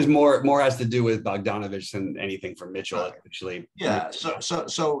bump is more has to do with Bogdanovich than anything from Mitchell, right. Actually. Yeah.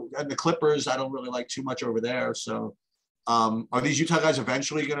 So and the Clippers, I don't really like too much over there. So are these Utah guys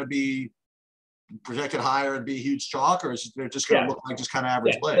eventually going to be projected higher and be a huge chalk, or is they're just going to look like just kind of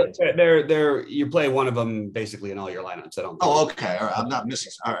average play? They're you play one of them basically in all your lineups. I don't. Oh, okay. All right. I'm not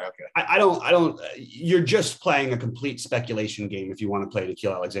missing. All right. Okay. I don't. You're just playing a complete speculation game if you want to play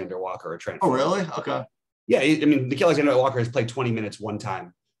Nickeil Alexander Walker or Trent. Oh, really? Okay. Yeah, I mean, Nickeil Alexander Walker has played 20 minutes one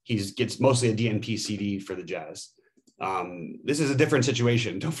time. He gets mostly a DNP CD for the Jazz. This is a different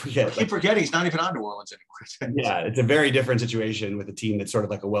situation. Don't forget. I keep forgetting he's not even on New Orleans anymore. Yeah, it's a very different situation with a team that's sort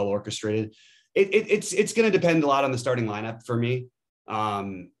of like a well orchestrated. It's going to depend a lot on the starting lineup for me.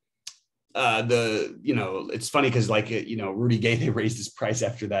 It's funny because Rudy Gay, they raised his price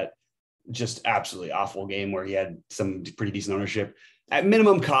after that just absolutely awful game where he had some pretty decent ownership. At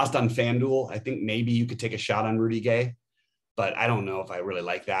minimum cost on FanDuel, I think maybe you could take a shot on Rudy Gay, but I don't know if I really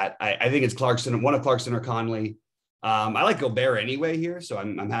like that. I think it's Clarkson, one of Clarkson or Conley. I like Gobert anyway here, so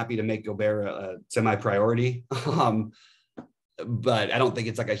I'm happy to make Gobert a semi-priority. But I don't think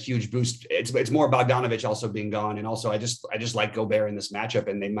it's like a huge boost. It's more Bogdanovich also being gone, and also I just like Gobert in this matchup,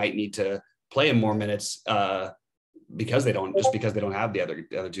 and they might need to play him more minutes because they don't have the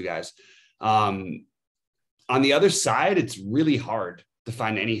other two guys. On the other side, it's really hard to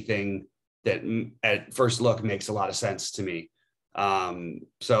find anything that at first look makes a lot of sense to me.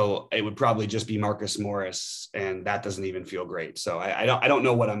 So it would probably just be Marcus Morris, and that doesn't even feel great. So I don't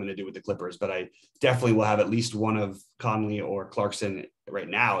know what I'm going to do with the Clippers, but I definitely will have at least one of Conley or Clarkson right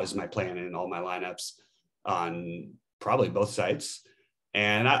now as my plan in all my lineups on probably both sides.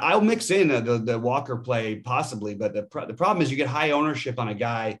 And I'll mix in the Walker play possibly, but the problem is you get high ownership on a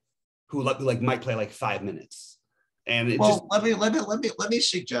guy who might play like 5 minutes. And let me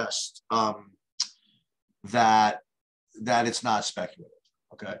suggest that it's not speculative.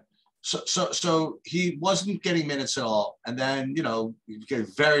 Okay. So he wasn't getting minutes at all. And then, he get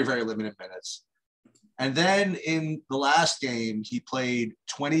very, very limited minutes. And then in the last game, he played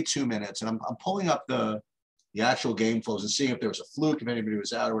 22 minutes. And I'm pulling up the actual game flows and seeing if there was a fluke, if anybody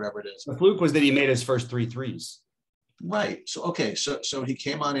was out or whatever it is. The fluke was that he made his first 3 threes. Right. So, okay. So he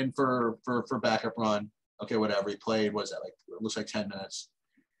came on in for backup run. Okay. Whatever. He played, what is that? It looks like 10 minutes.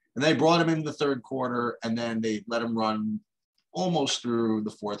 And they brought him in the third quarter, and then they let him run almost through the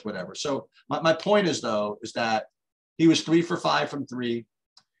fourth, whatever. So my point is that he was 3 for 5 from 3.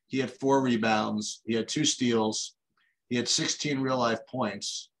 He had 4 rebounds. He had 2 steals. He had 16 real life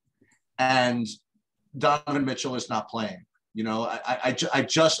points. And Donovan Mitchell is not playing. I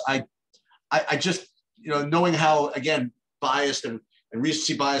just knowing how, again, biased and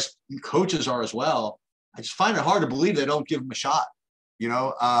recency biased coaches are as well, I just find it hard to believe they don't give him a shot.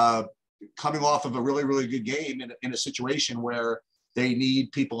 Coming off of a really, really good game in a situation where they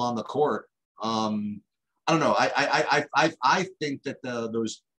need people on the court. I don't know. I think that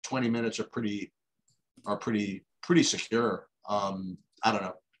those 20 minutes are pretty secure. I don't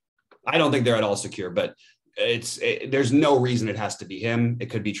know. I don't think they're at all secure, but there's no reason it has to be him.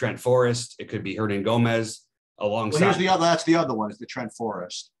 It could be Trent Forrest. It could be Hernan Gomez alongside. Well, that's the other one, is the Trent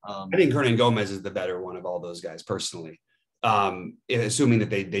Forrest. I think Hernan Gomez is the better one of all those guys personally. Assuming that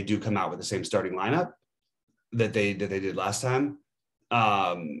they do come out with the same starting lineup that they did last time.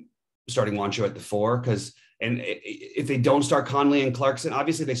 starting Juancho at the 4 because if they don't start Conley and Clarkson,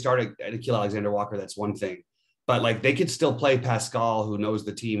 obviously they start at Nickeil Alexander-Walker. That's one thing, but like they could still play Pascal, who knows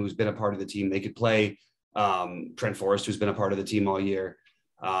the team, who's been a part of the team. They could play Trent Forrest, who's been a part of the team all year.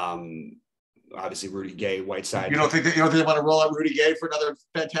 Obviously Rudy Gay, Whiteside. You don't think they want to roll out Rudy Gay for another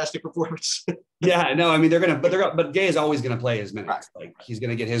fantastic performance? Yeah, no, I mean but Gay is always gonna play his minutes. Right. Like he's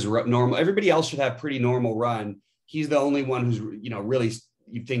gonna get his normal. Everybody else should have pretty normal run. He's the only one who's really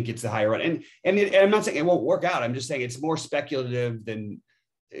you think it's the higher run. And I'm not saying it won't work out. I'm just saying it's more speculative than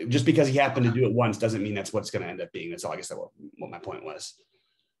just because he happened to do it once doesn't mean that's what's going to end up being. That's all I guess what my point was.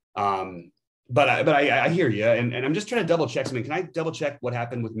 But I hear you. And I'm just trying to double check something. Can I double check what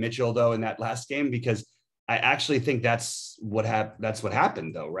happened with Mitchell though in that last game? Because I actually think that's what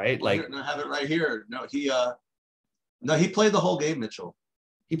happened though, right? Like I have it right here. No, he played the whole game, Mitchell.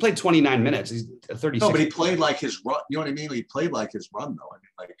 He played 29 minutes. He's 36. No, but he played like his run. You know what I mean? He played like his run, though. I mean,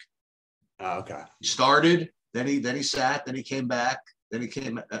 like, okay. He started, then he sat, then he came back, then he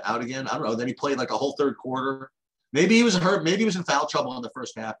came out again. I don't know. Then he played like a whole third quarter. Maybe he was hurt. Maybe he was in foul trouble in the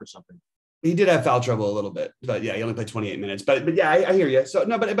first half or something. He did have foul trouble a little bit, but yeah, he only played 28 minutes. But yeah, I hear you. So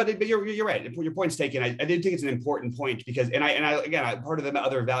no, but you're right. Your point's taken. I did think it's an important point because again, part of the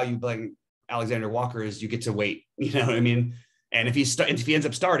other value playing Alexander Walker is you get to wait. You know what I mean? And if he ends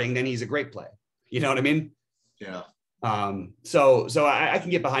up starting, then he's a great play. You know what I mean? Yeah. So I can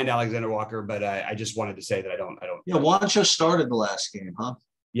get behind Alexander Walker, but I just wanted to say that I don't. Yeah, Juancho started the last game, huh?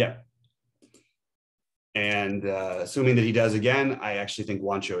 Yeah. And assuming that he does again, I actually think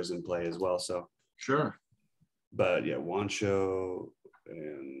Juancho is in play as well. So sure. But yeah, Juancho.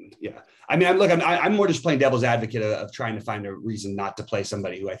 And yeah, I mean, I'm more just playing devil's advocate of trying to find a reason not to play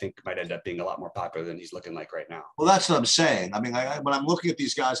somebody who I think might end up being a lot more popular than he's looking like right now. Well, that's what I'm saying. I mean, when I'm looking at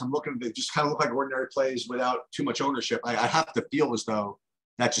these guys, they just kind of look like ordinary plays without too much ownership. I have to feel as though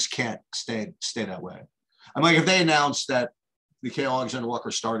that just can't stay that way. I'm like, if they announce that Nickeil Alexander-Walker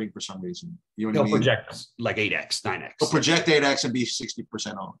starting for some reason, you know what I mean? They'll project like 8x, 9x. They'll project 8x and be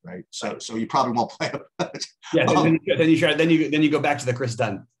 60% owned, right? So you probably won't play him. Yeah, then you go back to the Chris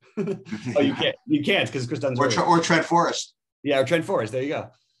Dunn. Oh, you can't because Chris Dunn's or Trent Forrest. Yeah, or Trent Forrest. There you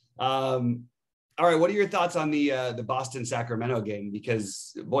go. All right, what are your thoughts on the Boston Sacramento game?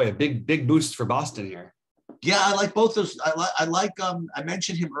 Because boy, a big boost for Boston here. Yeah, I like both those. I like I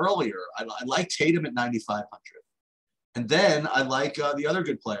mentioned him earlier. I like Tatum at 9,500. And then I like the other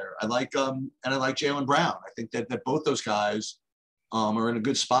good player. I like Jaylen Brown. I think that both those guys are in a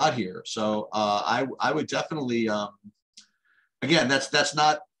good spot here. So I would definitely again, that's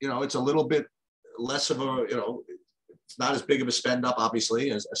not, it's a little bit less of a, it's not as big of a spend up,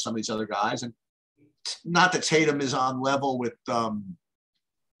 obviously, as some of these other guys. And not that Tatum is on level with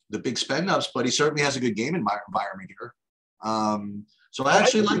the big spend ups, but he certainly has a good game environment here. So I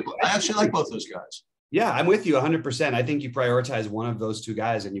actually like both those guys. Yeah, I'm with you 100%. I think you prioritize one of those two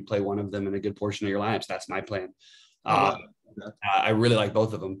guys and you play one of them in a good portion of your lineups. That's my plan. I really like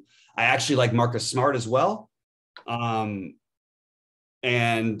both of them. I actually like Marcus Smart as well. And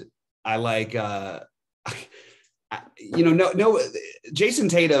I like, Jason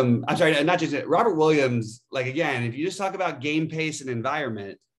Tatum, I'm sorry, not Jason, Robert Williams. Like, again, if you just talk about game pace and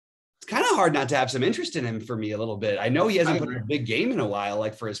environment, it's kind of hard not to have some interest in him for me a little bit. I know he hasn't put in a big game in a while,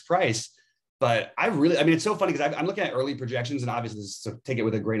 like for his price. But it's so funny because I'm looking at early projections and obviously so take it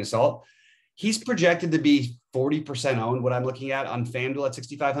with a grain of salt. He's projected to be 40% owned, what I'm looking at on FanDuel at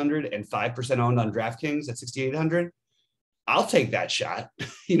 6,500 and 5% owned on DraftKings at 6,800. I'll take that shot.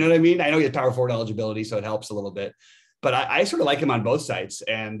 You know what I mean? I know he has power forward eligibility, so it helps a little bit. But I sort of like him on both sides.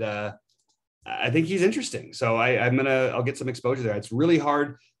 And I think he's interesting. So I'll get some exposure there. It's really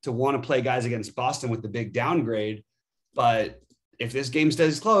hard to want to play guys against Boston with the big downgrade. But if this game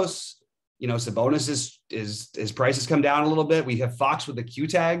stays close, Sabonis his price has come down a little bit. We have Fox with the Q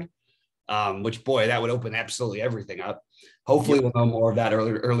tag, which boy, that would open absolutely everything up. Hopefully we'll know more of that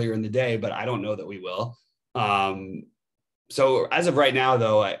earlier in the day, but I don't know that we will. So as of right now,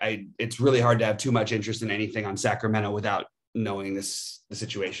 though, it's really hard to have too much interest in anything on Sacramento without knowing the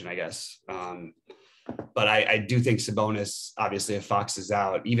situation, I guess. But I do think Sabonis, obviously, if Fox is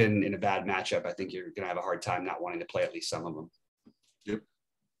out, even in a bad matchup, I think you're going to have a hard time not wanting to play at least some of them. Yep.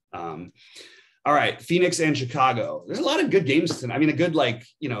 All right, Phoenix and Chicago. There's a lot of good games tonight. I mean, a good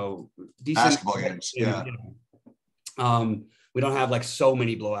decent basketball games. Yeah. We don't have so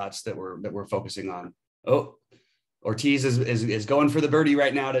many blowouts that we're focusing on. Oh, Ortiz is going for the birdie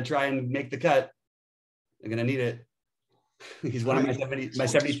right now to try and make the cut. They're gonna need it. He's one of my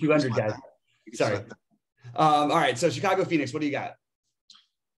 7,200 guys. Sorry. All right, so Chicago Phoenix. What do you got?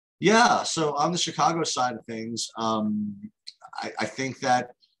 Yeah, so on the Chicago side of things, I think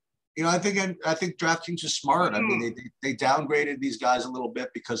that, I think DraftKings is smart. I mean, they downgraded these guys a little bit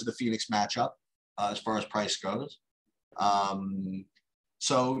because of the Phoenix matchup as far as price goes.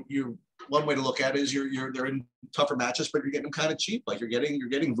 So one way to look at it is they're in tougher matches, but you're getting them kind of cheap. Like you're getting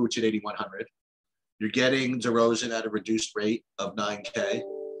Vooch at 8,100. You're getting DeRozan at a reduced rate of 9K.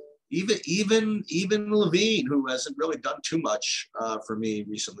 Even Levine, who hasn't really done too much for me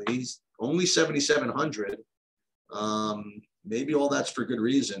recently, he's only 7,700. Maybe all that's for good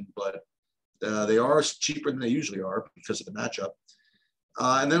reason, but they are cheaper than they usually are because of the matchup.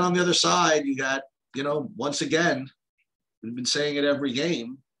 And then on the other side, you got, once again, we've been saying it every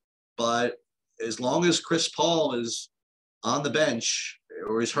game, but as long as Chris Paul is on the bench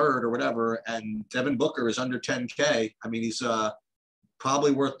or he's hurt or whatever, and Devin Booker is under 10K, I mean, he's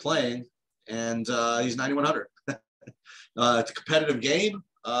probably worth playing, and he's 9,100. It's a competitive game.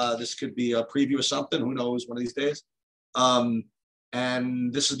 This could be a preview of something. Who knows, one of these days.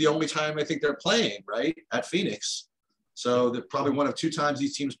 And this is the only time I think they're playing, right, at Phoenix. So they're probably one of two times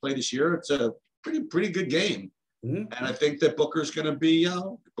these teams play this year. It's a pretty good game. Mm-hmm. And I think that Booker's going to be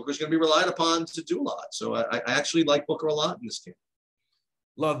relied upon to do a lot. So I actually like Booker a lot in this game.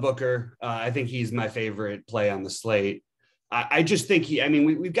 Love Booker. I think he's my favorite play on the slate. I just think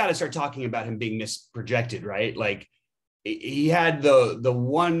we've got to start talking about him being misprojected, right? Like he had the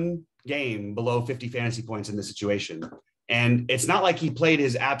one game below 50 fantasy points in this situation. And it's not like he played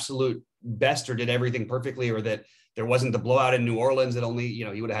his absolute best or did everything perfectly, or that there wasn't the blowout in New Orleans that only,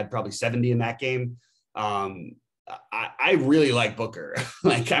 he would have had probably 70 in that game. I really like Booker.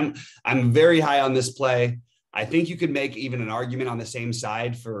 Like I'm very high on this play. I think you could make even an argument on the same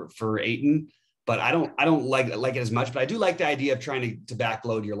side for Ayton, but I don't like it as much. But I do like the idea of trying to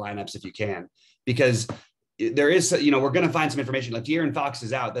backload your lineups if you can, because there is, we're going to find some information. Like De'Aaron Fox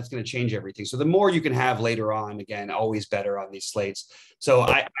is out, that's going to change everything. So the more you can have later on, again, always better on these slates. So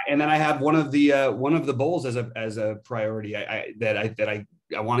I have one of the Bulls as a priority. I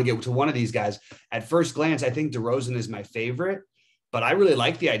want to get to one of these guys. At first glance, I think DeRozan is my favorite, but I really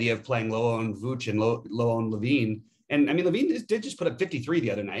like the idea of playing low-owned Vooch and low-owned Levine. And I mean, Levine did just put up 53 the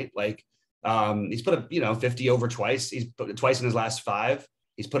other night. Like he's put up, 50 over twice. He's put it twice in his last 5.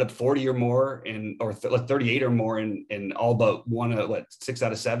 He's put up 40 or more or 38 or more in all but 6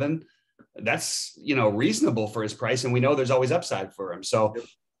 out of 7. That's, reasonable for his price. And we know there's always upside for him. So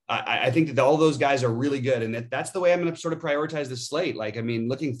I think that all those guys are really good. And that's the way I'm going to sort of prioritize the slate. Like, I mean,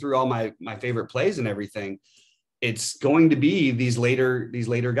 looking through all my favorite plays and everything, it's going to be these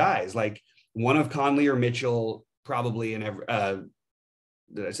later guys, like one of Conley or Mitchell, probably in every,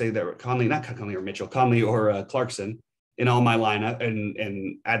 did I say that Conley, not Conley or Mitchell, Conley or Clarkson in all my lineup.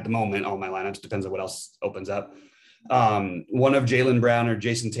 And at the moment, all my lineups, depends on what else opens up. One of Jaylen Brown or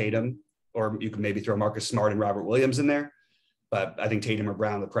Jason Tatum, or you can maybe throw Marcus Smart and Robert Williams in there. But I think Tatum or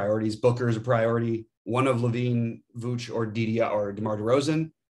Brown are the priorities. Booker is a priority. One of Levine, Vooch, or DeMar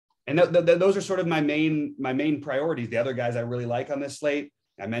DeRozan. And those are sort of my main priorities. The other guys I really like on this slate,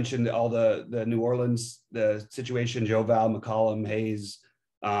 I mentioned all the New Orleans, the situation, Joe Val, McCollum, Hayes,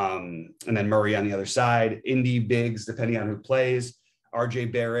 and then Murray on the other side. Indy bigs, depending on who plays,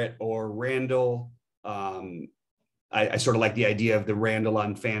 RJ Barrett or Randall. I sort of like the idea of the Randall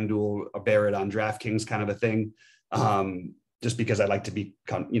on FanDuel or Barrett on DraftKings kind of a thing. Just because I like to be,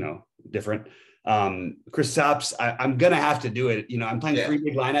 different. Kristaps, I'm going to have to do it. I'm playing 3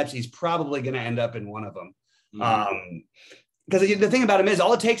 big lineups. He's probably going to end up in one of them. Because the thing about him is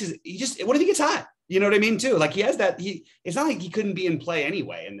all it takes is what if he gets hot? You know what I mean? Too. Like he has that, it's not like he couldn't be in play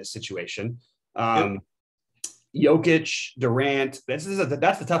anyway in this situation. Jokic, Durant, that's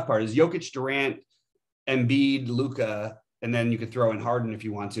the tough part is Jokic, Durant, Embiid, Luka, and then you could throw in Harden if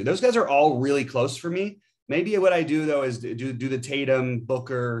you want to. Those guys are all really close for me. Maybe what I do though is do the Tatum,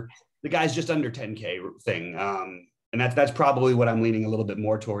 Booker, the guys just under 10K thing. And that's probably what I'm leaning a little bit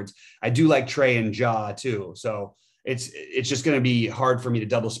more towards. I do like Trey and Ja too. So it's just going to be hard for me to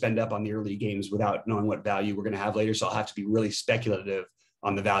double spend up on the early games without knowing what value we're going to have later. So I'll have to be really speculative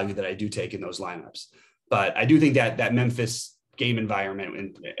on the value that I do take in those lineups. But I do think that Memphis game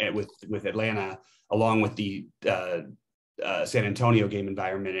environment with Atlanta, along with the San Antonio game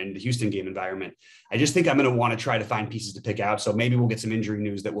environment and the Houston game environment, I just think I'm going to want to try to find pieces to pick out. So maybe we'll get some injury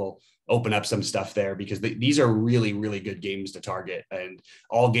news that will open up some stuff there, because these are really, really good games to target, and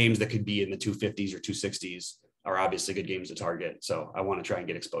all games that could be in the 250s or 260s are obviously good games to target. So I want to try and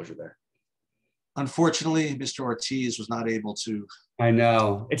get exposure there. Unfortunately, Mr. Ortiz was not able to. I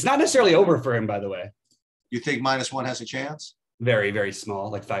know. It's not necessarily over for him, by the way. You think -1 has a chance? Very, very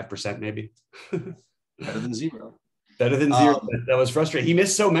small, like 5% maybe. Better than 0. Better than zero. That was frustrating. He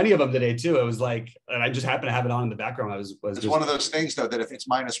missed so many of them today too. It was like, and I just happened to have it on in the background. It's just one of those things though, that if it's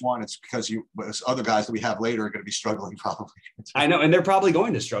 -1, it's because other guys that we have later are going to be struggling probably. I know. And they're probably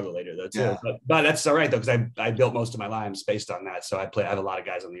going to struggle later though too. Yeah. But that's all right though. Cause I built most of my lineups based on that. So I have a lot of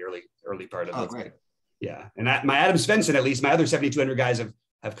guys on the early part of it. Oh, great. Yeah. And my Adam Svensson, at least my other 7,200 guys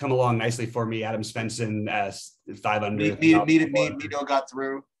have come along nicely for me. Adam Svensson as 5 under. Mito got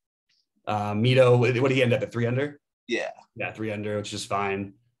through. Mito, what did he end up at, 3 under? Yeah, 3 under, which is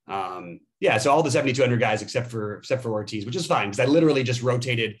fine. So all the 7,200 guys except for Ortiz, which is fine because I literally just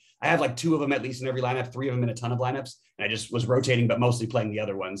rotated. I have like 2 of them at least in every lineup, 3 of them in a ton of lineups, and I just was rotating, but mostly playing the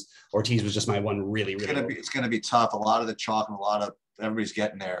other ones. Ortiz was just my one really. It's gonna be tough. A lot of the chalk and everybody's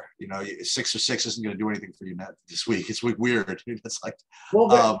getting there. 6 or 6 isn't gonna do anything for you this week. It's weird. It's like,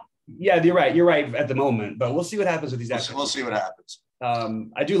 yeah, you're right at the moment, but we'll see what happens with these. We'll see what happens.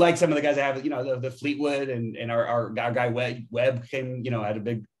 I do like some of the guys I have, the Fleetwood and our guy Webb came, had a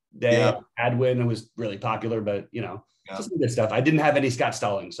big day. Yeah. Adwin was really popular, but just some good stuff. I didn't have any Scott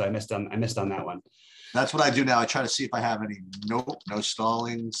Stallings, so I missed on that one. That's what I do now. I try to see if I have any. Nope, no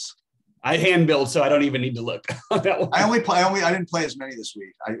Stallings. I hand build, so I don't even need to look on that one. I didn't play as many this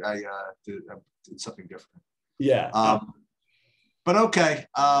week. I did something different. Yeah. But okay.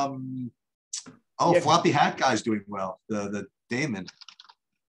 Floppy hat guy's doing well. The Damon.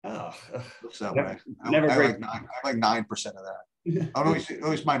 Oh, looks that way. Never great. I like 9% of that. Oh no, he's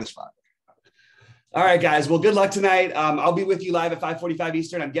 -5. All right, guys. Well, good luck tonight. I'll be with you live at 5:45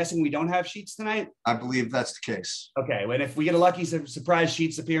 Eastern. I'm guessing we don't have sheets tonight. I believe that's the case. Okay. And if we get a lucky surprise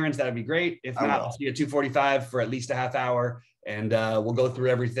sheets appearance, that would be great. If not, I'll see you at 2:45 for at least a half hour, and we'll go through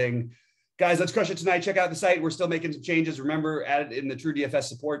everything. Guys, let's crush it tonight. Check out the site. We're still making some changes. Remember, add it in the True DFS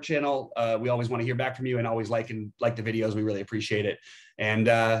support channel. We always want to hear back from you and always like the videos. We really appreciate it. And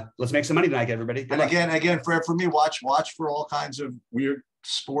let's make some money tonight, everybody. Good luck. Again, for me, watch for all kinds of weird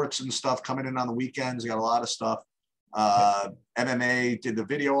sports and stuff coming in on the weekends. We got a lot of stuff. MMA did the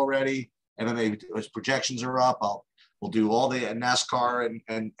video already. MMA projections are up. We'll do all the NASCAR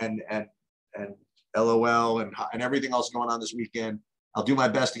and LOL and everything else going on this weekend. I'll do my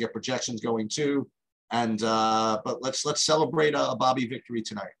best to get projections going too. And but let's celebrate a Bobby victory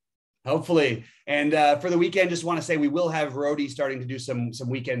tonight. Hopefully. And for the weekend, just want to say we will have Rody starting to do some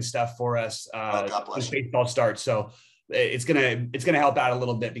weekend stuff for us when baseball starts. So it's gonna help out a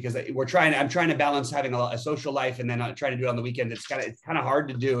little bit because I'm trying to balance having a social life and then trying to do it on the weekend. It's kind of hard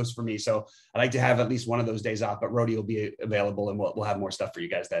to do for me. So I like to have at least one of those days off, but Rody will be available and we'll have more stuff for you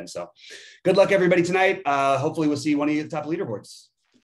guys then. So good luck everybody tonight. Hopefully we'll see one of you at the top of leaderboards.